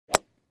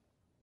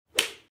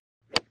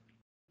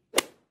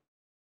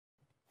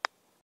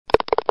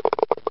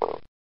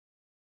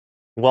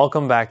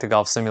Welcome back to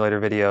Golf Simulator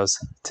Videos.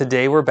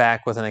 Today we're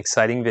back with an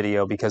exciting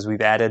video because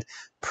we've added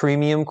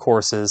premium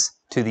courses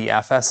to the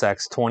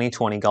FSX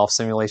 2020 golf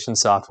simulation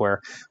software.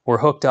 We're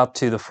hooked up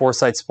to the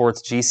Foresight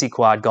Sports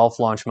GCQuad golf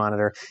launch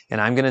monitor, and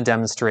I'm going to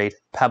demonstrate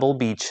Pebble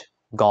Beach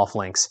Golf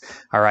Links.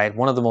 All right,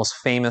 one of the most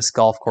famous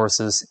golf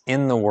courses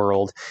in the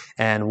world,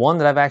 and one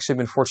that I've actually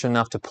been fortunate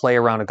enough to play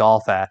around a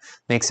golf at.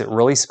 Makes it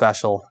really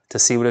special to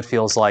see what it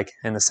feels like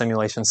in the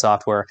simulation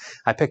software.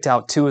 I picked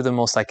out two of the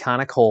most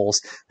iconic holes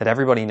that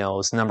everybody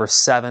knows. Number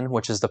 7,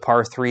 which is the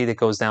par 3 that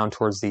goes down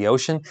towards the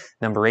ocean.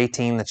 Number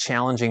 18, the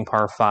challenging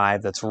par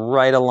 5 that's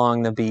right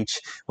along the beach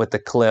with the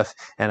cliff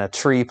and a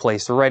tree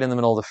placed right in the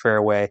middle of the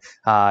fairway.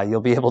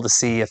 You'll be able to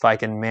see if I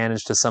can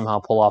manage to somehow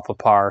pull off a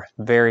par.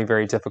 Very,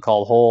 very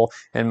difficult hole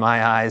in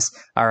my eyes.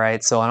 All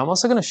right, so I'm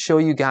also going to show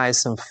you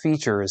guys some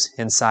features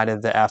inside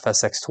of the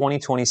FSX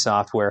 2020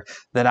 software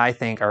that I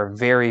think are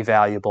very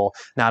valuable,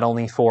 not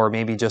only for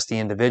maybe just the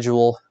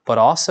individual, but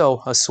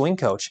also a swing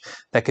coach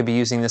that could be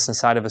using this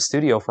inside of a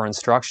studio for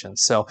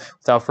instructions. So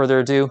without further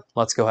ado,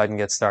 let's go ahead and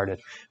get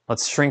started.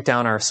 Let's shrink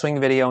down our swing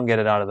video and get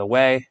it out of the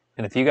way.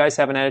 And if you guys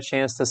haven't had a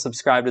chance to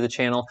subscribe to the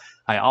channel,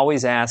 I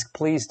always ask,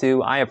 please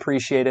do. I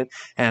appreciate it.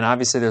 And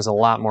obviously there's a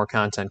lot more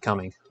content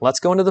coming. Let's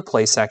go into the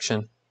play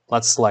section.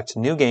 Let's select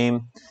new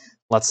game.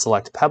 Let's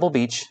select Pebble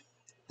Beach.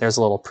 There's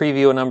a little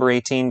preview of number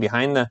 18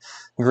 behind the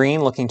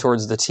green looking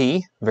towards the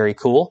tee. Very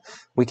cool.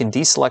 We can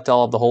deselect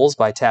all of the holes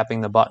by tapping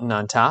the button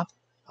on top.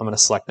 I'm going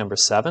to select number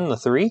 7, the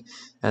 3,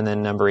 and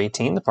then number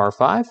 18, the par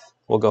 5.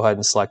 We'll go ahead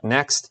and select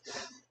next.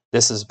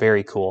 This is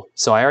very cool.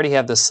 So I already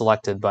have this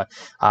selected, but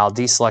I'll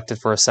deselect it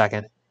for a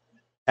second.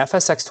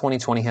 FSX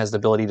 2020 has the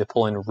ability to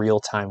pull in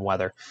real-time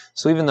weather.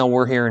 So even though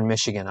we're here in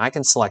Michigan, I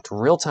can select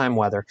real-time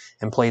weather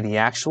and play the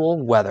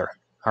actual weather,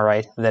 all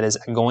right, that is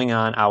going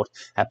on out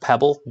at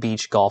Pebble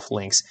Beach Golf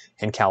Links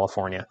in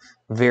California.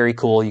 Very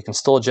cool. You can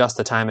still adjust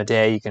the time of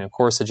day. You can, of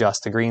course,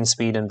 adjust the green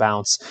speed and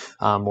bounce.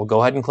 We'll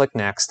go ahead and click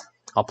next.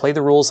 I'll play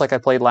the rules like I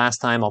played last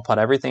time. I'll putt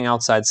everything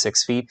outside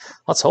 6 feet.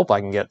 Let's hope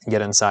I can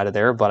get inside of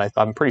there, but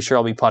I'm pretty sure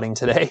I'll be putting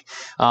today.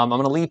 I'm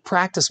going to leave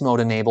practice mode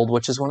enabled,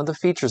 which is one of the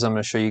features I'm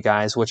going to show you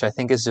guys, which I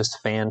think is just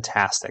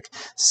fantastic,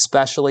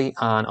 especially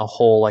on a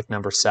hole like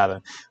number 7.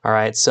 All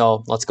right,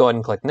 so let's go ahead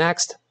and click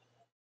next.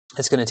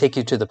 It's going to take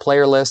you to the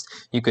player list.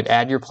 You could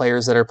add your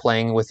players that are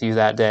playing with you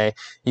that day.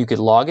 You could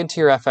log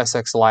into your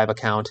FSX Live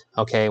account,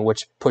 okay,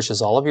 which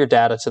pushes all of your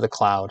data to the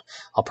cloud.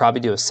 I'll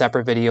probably do a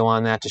separate video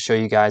on that to show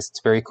you guys.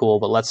 It's very cool,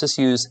 but let's just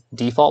use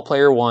default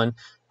player 1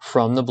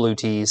 from the blue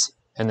tees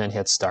and then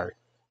hit start.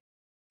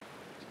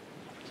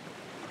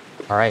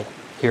 All right,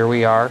 here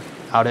we are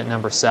out at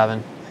number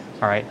 7.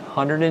 All right,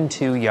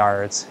 102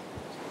 yards,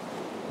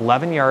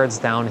 11 yards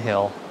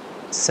downhill,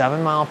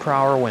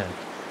 7-mile-per-hour wind.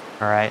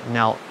 All right,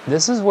 now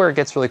this is where it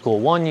gets really cool.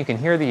 One, you can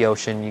hear the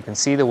ocean, you can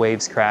see the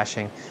waves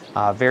crashing,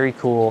 very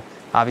cool.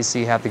 Obviously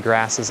you have the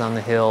grasses on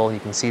the hill, you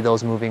can see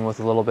those moving with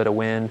a little bit of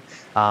wind.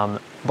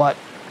 But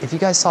if you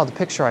guys saw the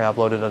picture I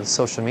uploaded on the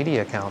social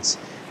media accounts,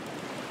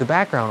 the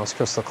background was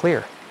crystal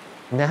clear.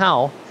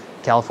 Now,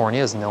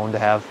 California is known to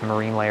have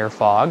marine layer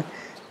fog.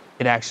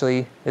 It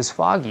actually is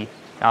foggy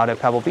out at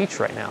Pebble Beach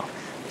right now.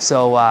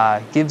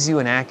 So gives you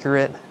an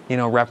accurate,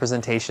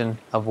 representation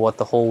of what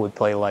the hole would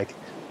play like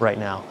right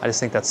now. I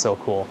just think that's so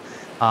cool.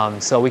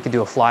 So we could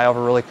do a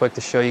flyover really quick to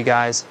show you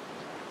guys.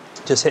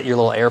 Just hit your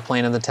little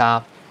airplane in the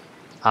top.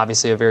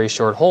 Obviously a very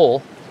short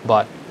hole,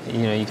 but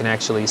you can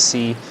actually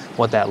see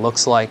what that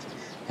looks like.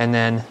 And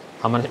then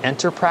I'm going to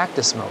enter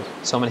practice mode.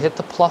 So I'm going to hit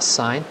the plus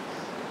sign,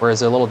 where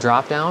is there a little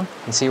drop down,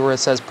 and see where it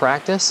says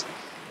practice.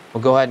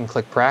 We'll go ahead and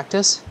click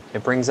practice.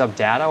 It brings up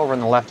data over on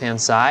the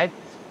left-hand side.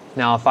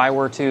 Now if I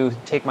were to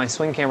take my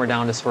swing camera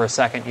down just for a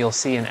second, you'll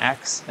see an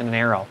X and an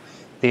arrow.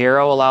 The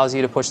arrow allows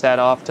you to push that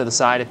off to the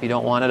side if you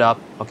don't want it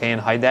up, okay, and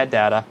hide that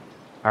data,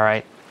 all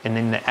right? And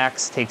then the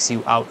X takes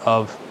you out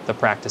of the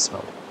practice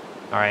mode,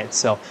 all right?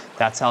 So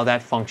that's how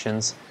that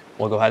functions.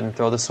 We'll go ahead and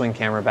throw the swing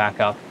camera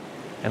back up,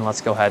 and let's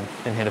go ahead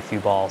and hit a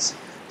few balls.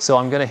 So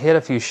I'm gonna hit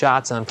a few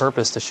shots on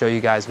purpose to show you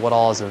guys what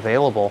all is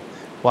available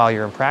while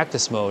you're in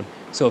practice mode.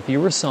 So if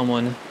you were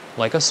someone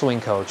like a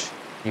swing coach,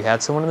 you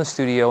had someone in the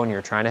studio and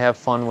you're trying to have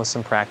fun with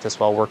some practice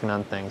while working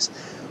on things,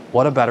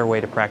 what a better way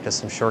to practice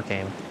some short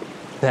game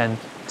than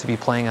to be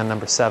playing on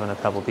number 7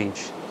 at Pebble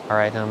Beach. All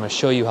right, and I'm going to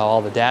show you how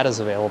all the data is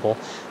available,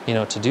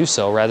 to do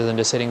so rather than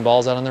just hitting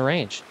balls out on the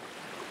range.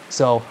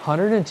 So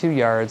 102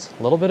 yards,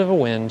 a little bit of a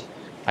wind.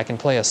 I can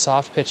play a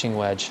soft pitching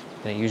wedge,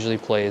 and it usually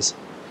plays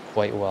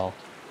quite well.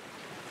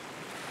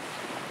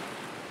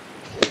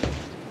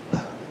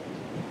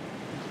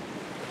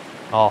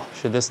 Oh,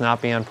 should this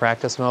not be on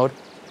practice mode?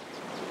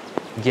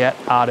 Get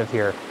out of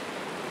here.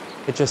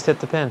 It just hit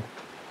the pin.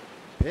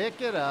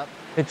 Pick it up.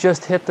 It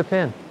just hit the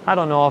pin. I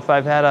don't know if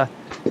I've had a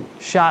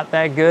shot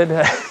that good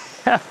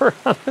ever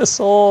on this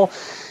hole.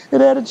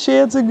 It had a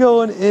chance of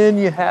going in.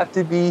 You have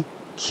to be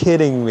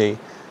kidding me.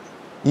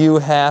 You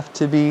have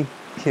to be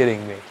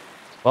kidding me.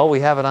 Well,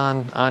 we have it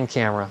on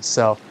camera,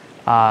 so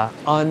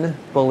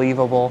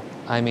unbelievable.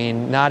 I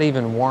mean, not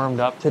even warmed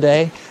up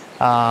today.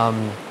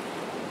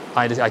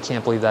 I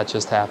can't believe that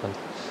just happened.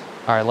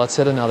 All right, let's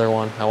hit another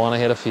one. I want to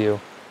hit a few.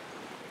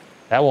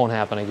 That won't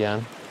happen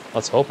again.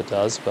 Let's hope it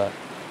does, but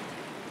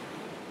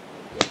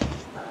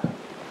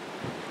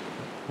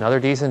another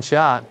decent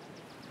shot.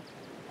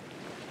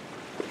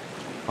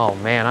 Oh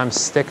man, I'm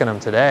sticking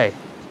them today.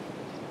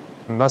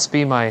 It must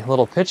be my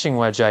little pitching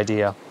wedge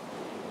idea.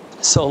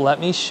 So let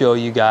me show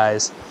you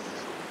guys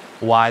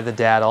why the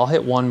data. I'll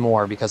hit one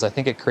more because I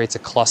think it creates a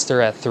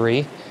cluster at 3.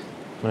 I'm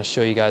going to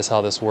show you guys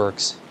how this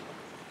works.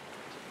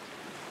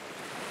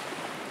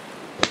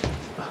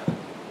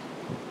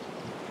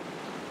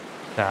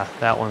 Yeah,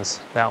 that one's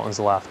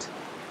left.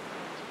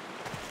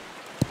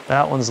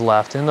 That one's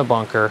left in the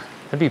bunker.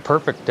 That'd be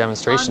perfect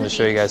demonstration to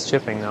show you guys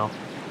chipping though.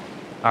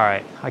 All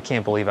right, I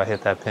can't believe I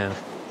hit that pin.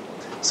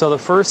 So the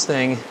first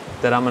thing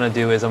that I'm going to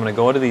do is I'm going to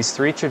go to these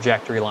 3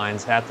 trajectory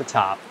lines at the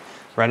top,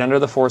 right under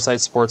the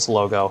Foresight Sports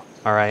logo.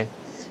 All right,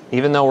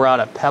 even though we're out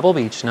at Pebble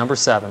Beach, number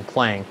 7,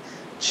 playing,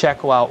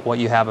 check out what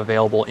you have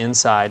available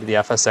inside the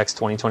FSX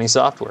 2020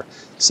 software.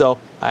 So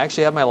I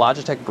actually have my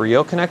Logitech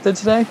Brio connected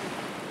today.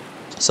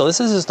 So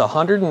this is just a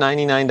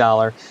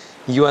 $199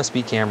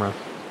 USB camera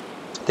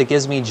that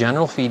gives me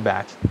general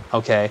feedback,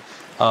 okay,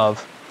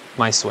 of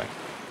my swing.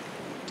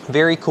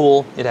 Very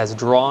cool. It has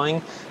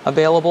drawing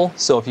available,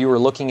 so if you were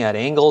looking at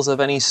angles of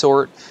any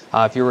sort,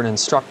 if you were an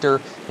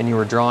instructor and you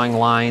were drawing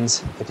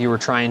lines, if you were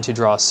trying to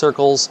draw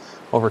circles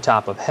over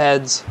top of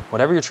heads,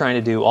 whatever you're trying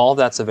to do, all of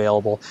that's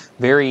available.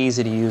 Very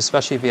easy to use,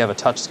 especially if you have a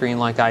touch screen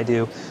like I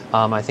do.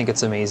 I think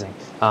it's amazing.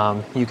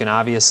 You can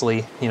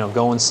obviously,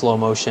 go in slow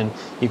motion.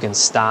 You can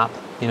stop,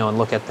 and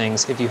look at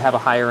things. If you have a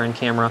higher end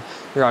camera,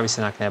 you're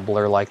obviously not going to have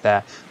blur like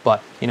that.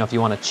 But, if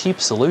you want a cheap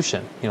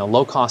solution,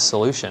 low cost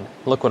solution,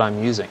 look what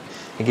I'm using.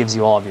 It gives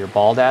you all of your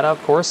ball data, of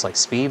course, like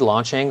speed,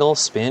 launch angle,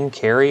 spin,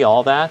 carry,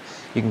 all that.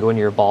 You can go into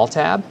your ball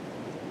tab.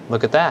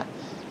 Look at that.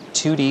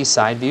 2D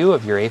side view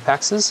of your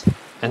apexes.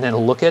 And then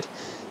look at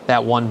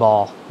that one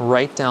ball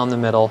right down the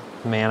middle.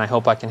 Man, I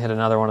hope I can hit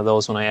another one of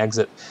those when I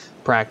exit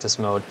practice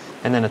mode.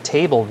 And then a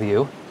table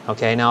view.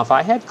 Okay, now if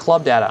I had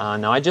club data on,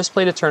 now I just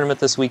played a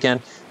tournament this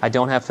weekend. I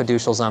don't have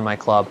fiducials on my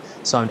club,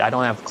 so I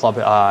don't have club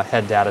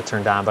head data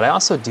turned on. But I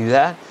also do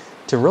that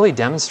to really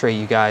demonstrate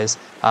you guys.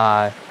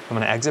 I'm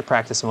going to exit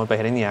practice mode by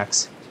hitting the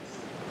X.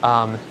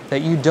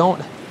 That you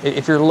don't,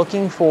 if you're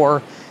looking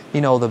for,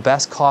 the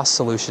best cost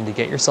solution to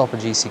get yourself a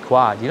GC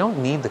Quad, you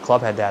don't need the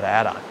club head data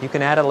add-on. You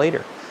can add it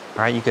later.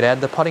 All right, you could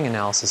add the putting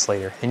analysis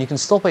later, and you can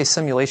still play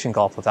simulation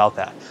golf without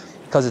that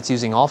because it's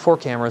using all 4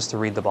 cameras to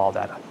read the ball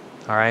data.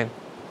 All right,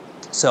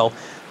 so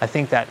I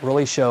think that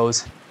really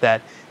shows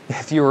that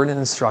if you're an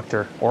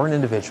instructor or an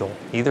individual,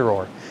 either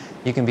or,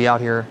 you can be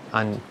out here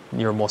on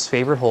your most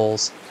favorite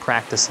holes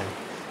practicing,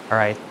 all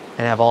right,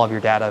 and have all of your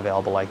data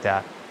available like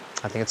that.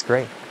 I think it's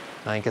great.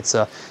 I think it's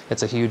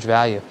a huge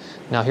value.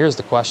 Now here's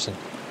the question.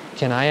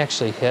 Can I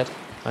actually hit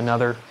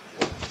another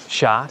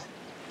shot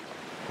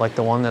like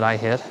the one that I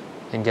hit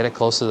and get it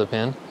close to the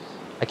pin?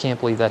 I can't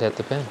believe that hit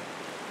the pin.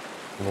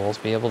 We'll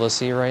be able to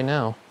see right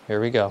now. Here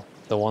we go.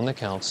 The one that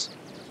counts.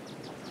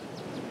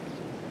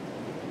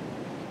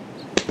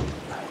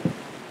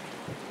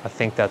 I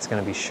think that's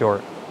going to be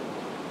short.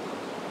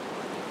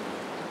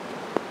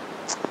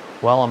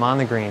 Well, I'm on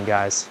the green,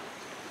 guys.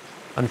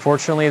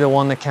 Unfortunately, the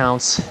one that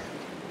counts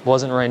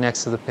wasn't right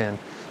next to the pin.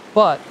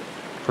 But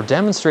for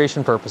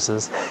demonstration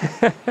purposes,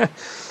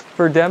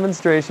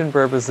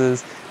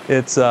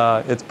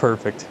 it's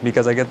perfect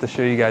because I get to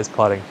show you guys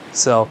putting.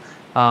 So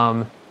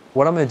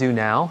what I'm going to do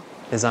now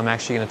is I'm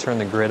actually going to turn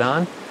the grid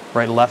on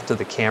right left of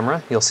the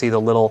camera. You'll see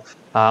the little,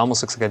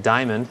 almost looks like a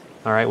diamond,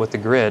 all right, with the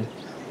grid,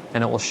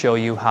 and it will show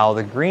you how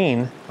the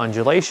green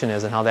undulation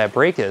is and how that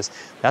break is.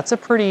 That's a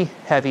pretty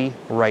heavy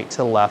right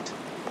to left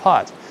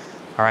putt.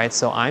 All right,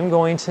 so I'm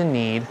going to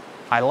need,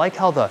 I like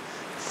how the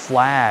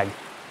flag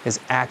is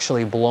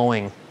actually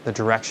blowing the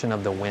direction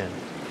of the wind.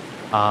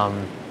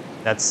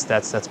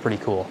 That's pretty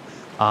cool.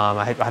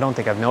 I don't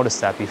think I've noticed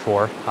that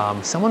before.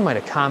 Someone might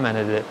have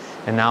commented it,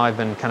 and now I've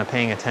been kind of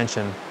paying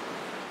attention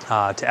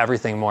to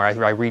everything more.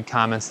 I read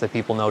comments that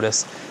people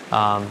notice.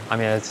 I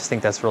just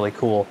think that's really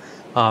cool.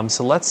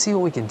 So let's see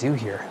what we can do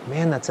here.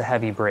 Man, that's a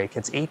heavy break.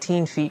 It's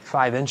 18 feet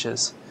 5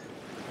 inches.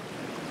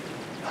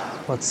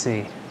 Let's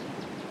see.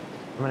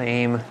 I'm going to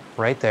aim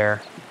right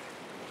there.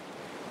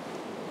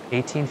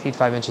 18 feet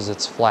 5 inches,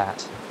 it's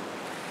flat.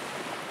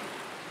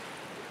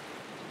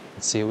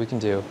 Let's see what we can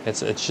do.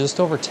 It's just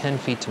over 10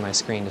 feet to my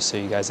screen, just so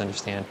you guys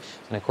understand.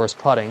 And of course,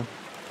 putting.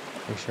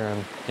 Make sure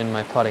I'm in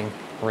my putting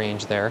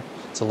range there.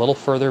 It's a little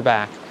further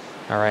back,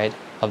 all right,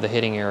 of the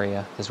hitting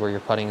area is where your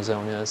putting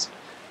zone is.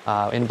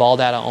 In ball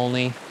data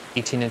only,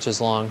 18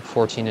 inches long,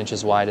 14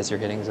 inches wide is your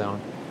hitting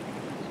zone.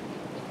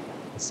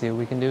 Let's see what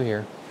we can do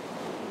here.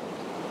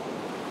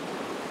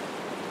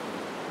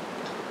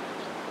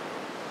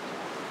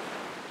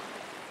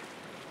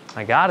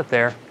 I got it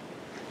there.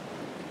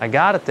 I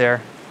got it there.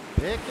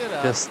 Pick it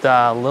up. Just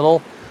a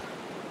little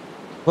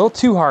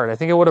too hard. I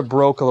think it would have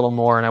broke a little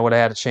more and I would have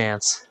had a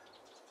chance.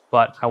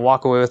 But I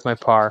walk away with my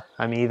par.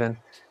 I'm even.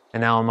 And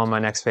now I'm on my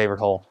next favorite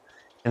hole.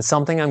 And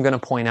something I'm going to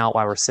point out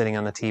while we're sitting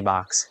on the tee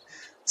box.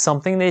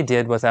 something they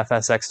did with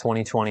FSX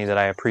 2020 that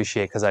I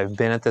appreciate because I've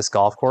been at this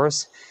golf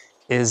course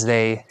is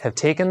they have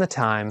taken the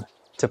time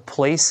to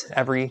place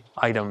every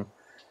item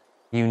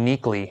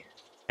uniquely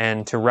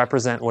and to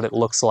represent what it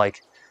looks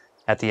like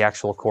at the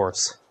actual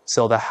course.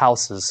 So the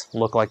houses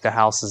look like the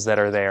houses that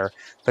are there.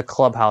 The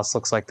clubhouse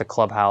looks like the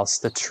clubhouse.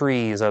 The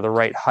trees are the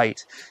right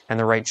height and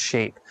the right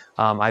shape.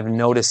 I've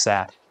noticed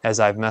that as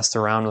I've messed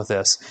around with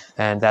this,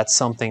 and that's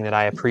something that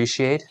I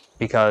appreciate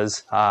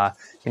because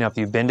if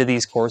you've been to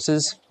these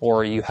courses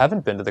or you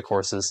haven't been to the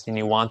courses and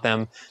you want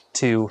them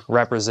to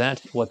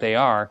represent what they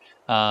are,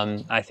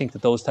 I think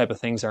that those type of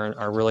things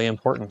are really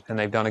important, and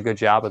they've done a good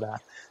job of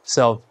that.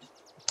 So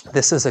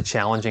this is a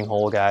challenging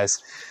hole,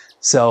 guys.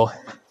 So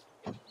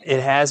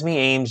it has me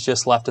aimed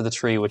just left of the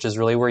tree, which is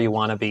really where you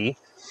want to be.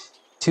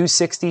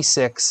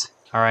 266,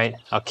 all right,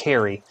 I'll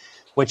carry,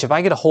 which if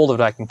I get a hold of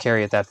it, I can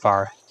carry it that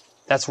far.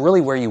 That's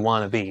really where you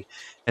want to be.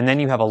 And then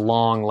you have a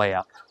long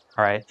layup,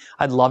 all right?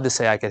 I'd love to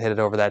say I could hit it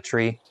over that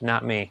tree.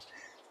 Not me.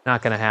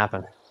 Not going to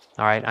happen,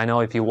 all right? I know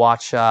if you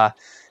watch, on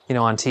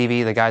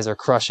TV, the guys are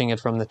crushing it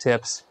from the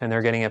tips, and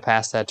they're getting it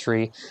past that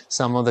tree.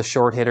 Some of the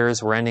short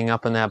hitters were ending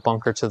up in that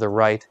bunker to the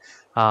right.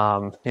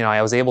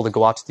 I was able to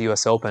go out to the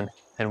U.S. Open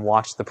and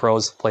watch the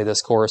pros play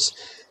this course.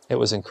 It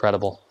was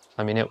incredible.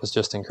 I mean, it was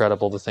just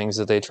incredible, the things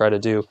that they try to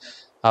do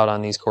out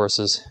on these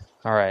courses.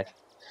 All right,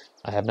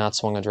 I have not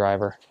swung a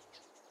driver.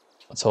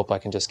 Let's hope I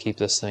can just keep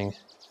this thing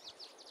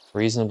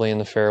reasonably in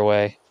the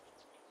fairway.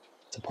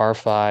 It's a par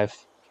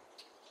 5.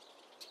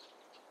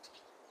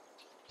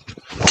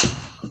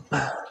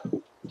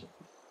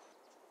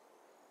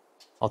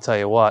 I'll tell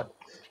you what,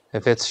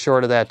 if it's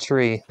short of that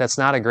tree, that's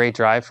not a great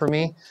drive for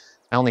me.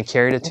 I only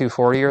carried it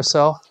 240 or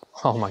so.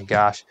 Oh my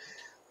gosh.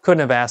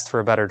 Couldn't have asked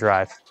for a better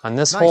drive. On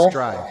this hole,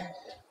 drive.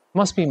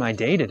 Must be my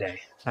day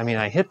today. I mean,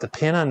 I hit the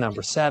pin on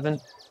number 7.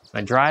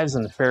 My drive's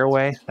in the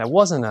fairway. That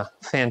wasn't a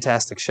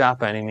fantastic shot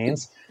by any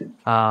means,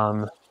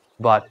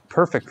 but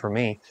perfect for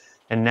me.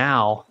 And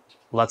now,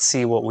 let's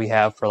see what we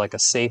have for like a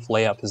safe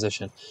layup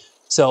position.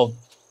 So,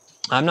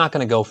 I'm not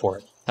going to go for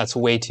it. That's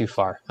way too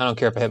far. I don't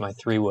care if I hit my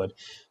 3-wood.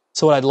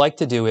 So what I'd like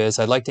to do is,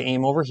 I'd like to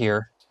aim over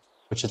here,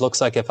 which it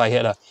looks like if I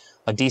hit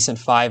a decent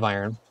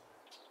 5-iron,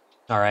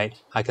 all right,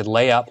 I could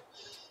lay up,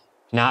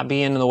 not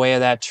be in the way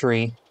of that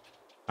tree.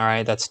 All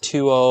right, that's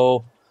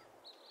 2-0,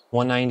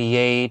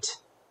 198.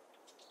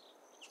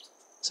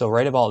 So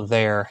right about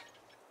there,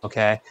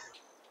 okay?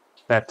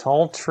 That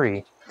tall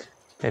tree,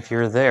 if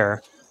you're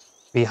there,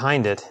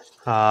 behind it,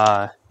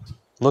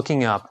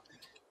 looking up,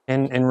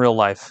 in real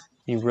life,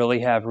 you really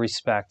have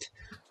respect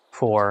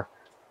for,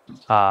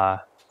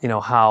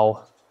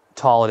 how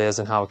tall it is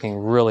and how it can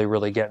really,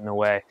 really get in the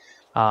way.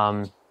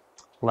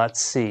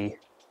 Let's see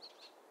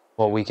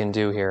what we can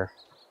do here.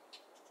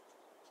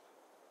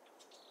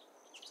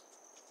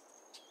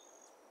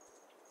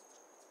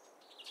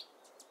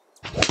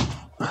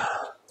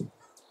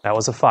 That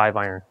was a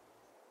 5-iron.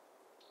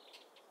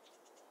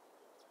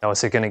 Now,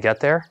 is it going to get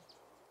there?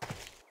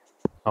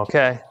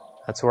 Okay,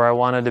 that's where I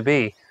wanted to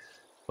be.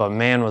 But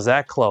man, was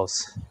that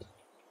close.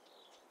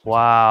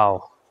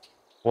 Wow.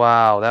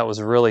 Wow, that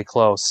was really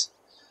close.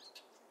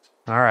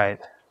 All right.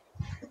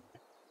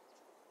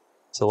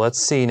 So let's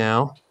see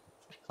now.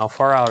 How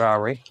far out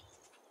are we?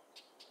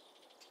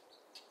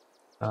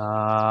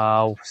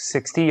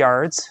 60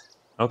 yards.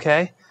 Okay.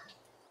 I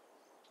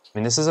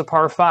mean, this is a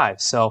par 5,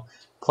 so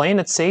playing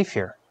it safe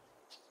here.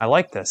 I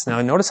like this.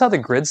 Now, notice how the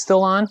grid's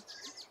still on?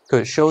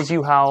 Because it shows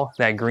you how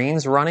that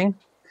green's running.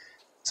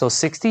 So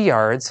 60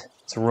 yards.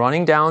 It's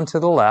running down to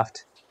the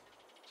left.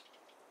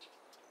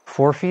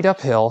 4 feet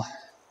uphill.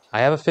 I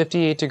have a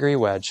 58-degree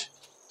wedge.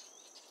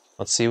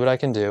 Let's see what I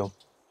can do.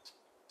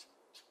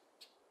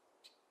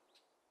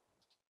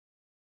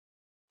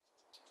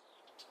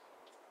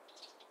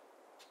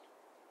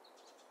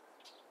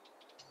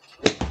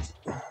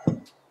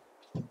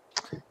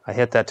 I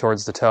hit that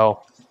towards the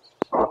toe.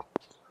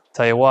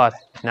 Tell you what,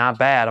 not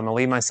bad. I'm going to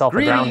leave myself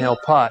a downhill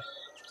putt.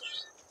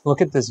 Look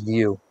at this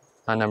view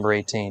on number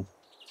 18.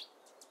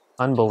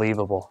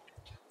 Unbelievable.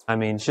 I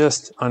mean,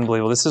 just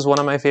unbelievable. This is one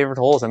of my favorite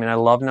holes. I mean, I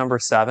love number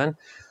 7,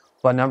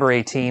 but number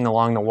 18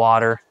 along the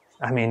water,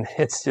 I mean,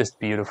 it's just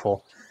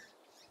beautiful.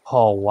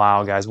 Oh,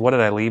 wow, guys. What did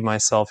I leave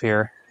myself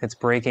here? It's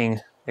breaking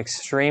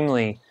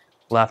extremely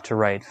left to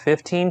right.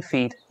 15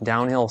 feet,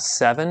 downhill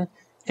 7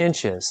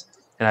 inches.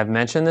 And I've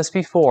mentioned this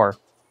before.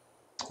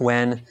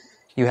 When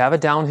you have a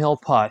downhill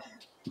putt,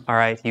 all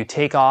right, you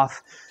take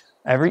off,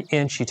 every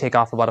inch you take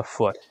off about a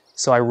foot.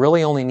 So I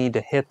really only need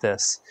to hit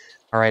this,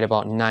 all right,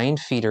 about 9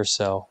 feet or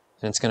so.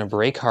 And it's going to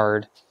break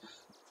hard.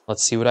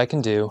 Let's see what I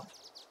can do.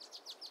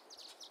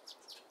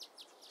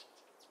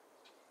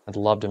 I'd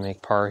love to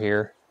make par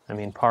here. I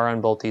mean, par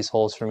on both these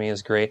holes for me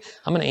is great.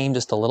 I'm going to aim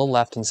just a little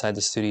left inside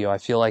the studio. I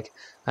feel like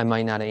I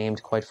might not have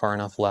aimed quite far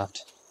enough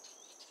left.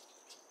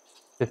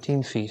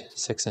 15 feet,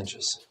 6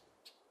 inches.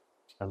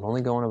 I'm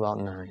only going about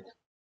 9.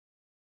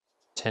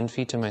 10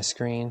 feet to my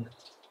screen.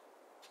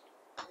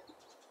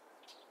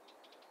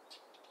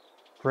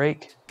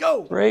 Break.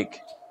 Go! Break.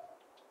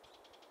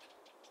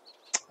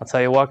 I'll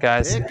tell you what,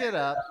 guys. Pick it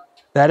up.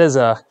 that is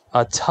a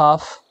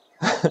tough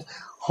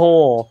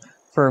hole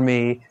for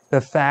me.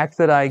 The fact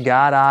that I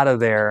got out of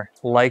there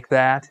like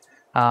that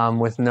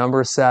with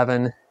number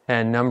 7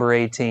 and number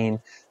 18,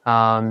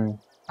 I'm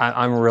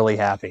really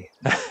happy.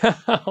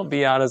 I'll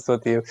be honest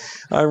with you.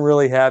 I'm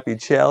really happy.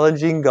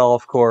 Challenging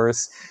golf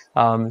course.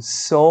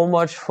 So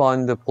much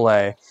fun to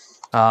play.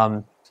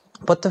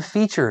 But the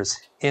features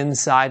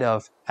inside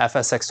of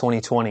FSX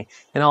 2020,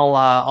 and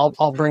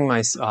I'll bring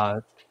my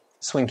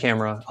swing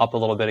camera up a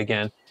little bit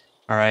again.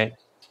 All right,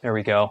 there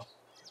we go.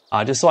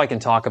 Just so I can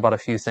talk about a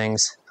few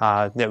things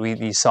that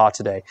we saw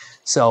today.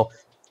 So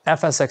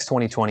FSX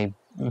 2020,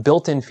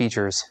 built-in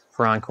features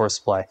for on-course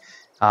play.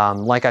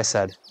 Like I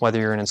said, whether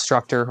you're an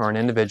instructor or an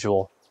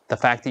individual, the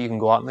fact that you can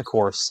go out in the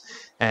course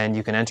and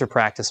you can enter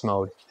practice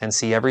mode and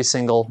see every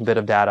single bit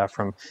of data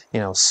from,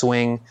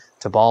 swing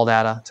to ball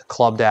data to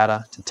club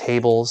data to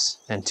tables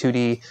and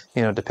 2D,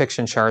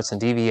 depiction charts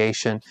and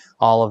deviation,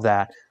 all of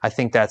that. I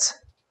think that's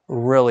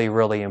really,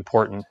 really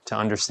important to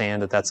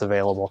understand that that's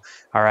available.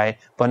 All right.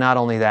 But not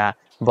only that,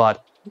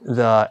 but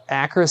the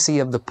accuracy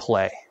of the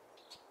play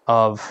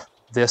of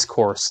this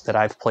course that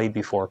I've played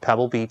before,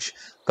 Pebble Beach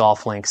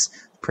Golf Links,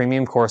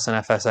 premium course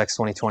on FSX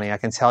 2020, I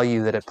can tell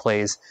you that it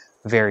plays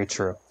very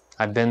true.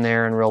 I've been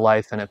there in real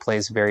life and it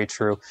plays very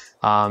true.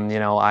 I'm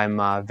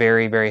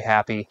very, very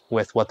happy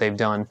with what they've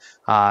done,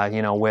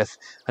 with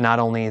not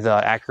only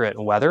the accurate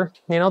weather,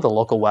 the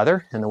local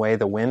weather and the way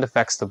the wind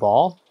affects the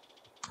ball,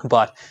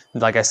 but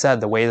like I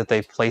said, the way that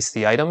they place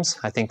the items,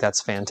 I think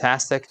that's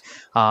fantastic.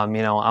 I'm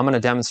going to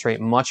demonstrate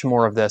much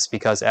more of this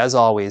because, as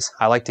always,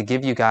 I like to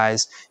give you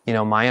guys,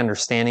 my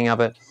understanding of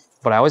it.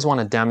 But I always want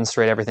to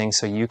demonstrate everything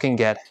so you can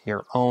get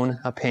your own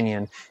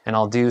opinion. And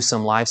I'll do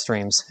some live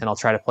streams and I'll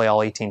try to play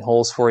all 18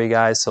 holes for you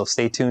guys. So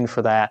stay tuned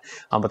for that.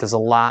 But there's a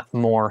lot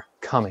more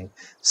coming.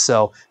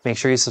 So make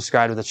sure you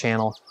subscribe to the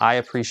channel. I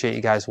appreciate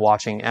you guys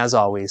watching. As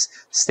always,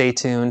 stay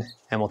tuned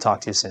and we'll talk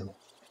to you soon.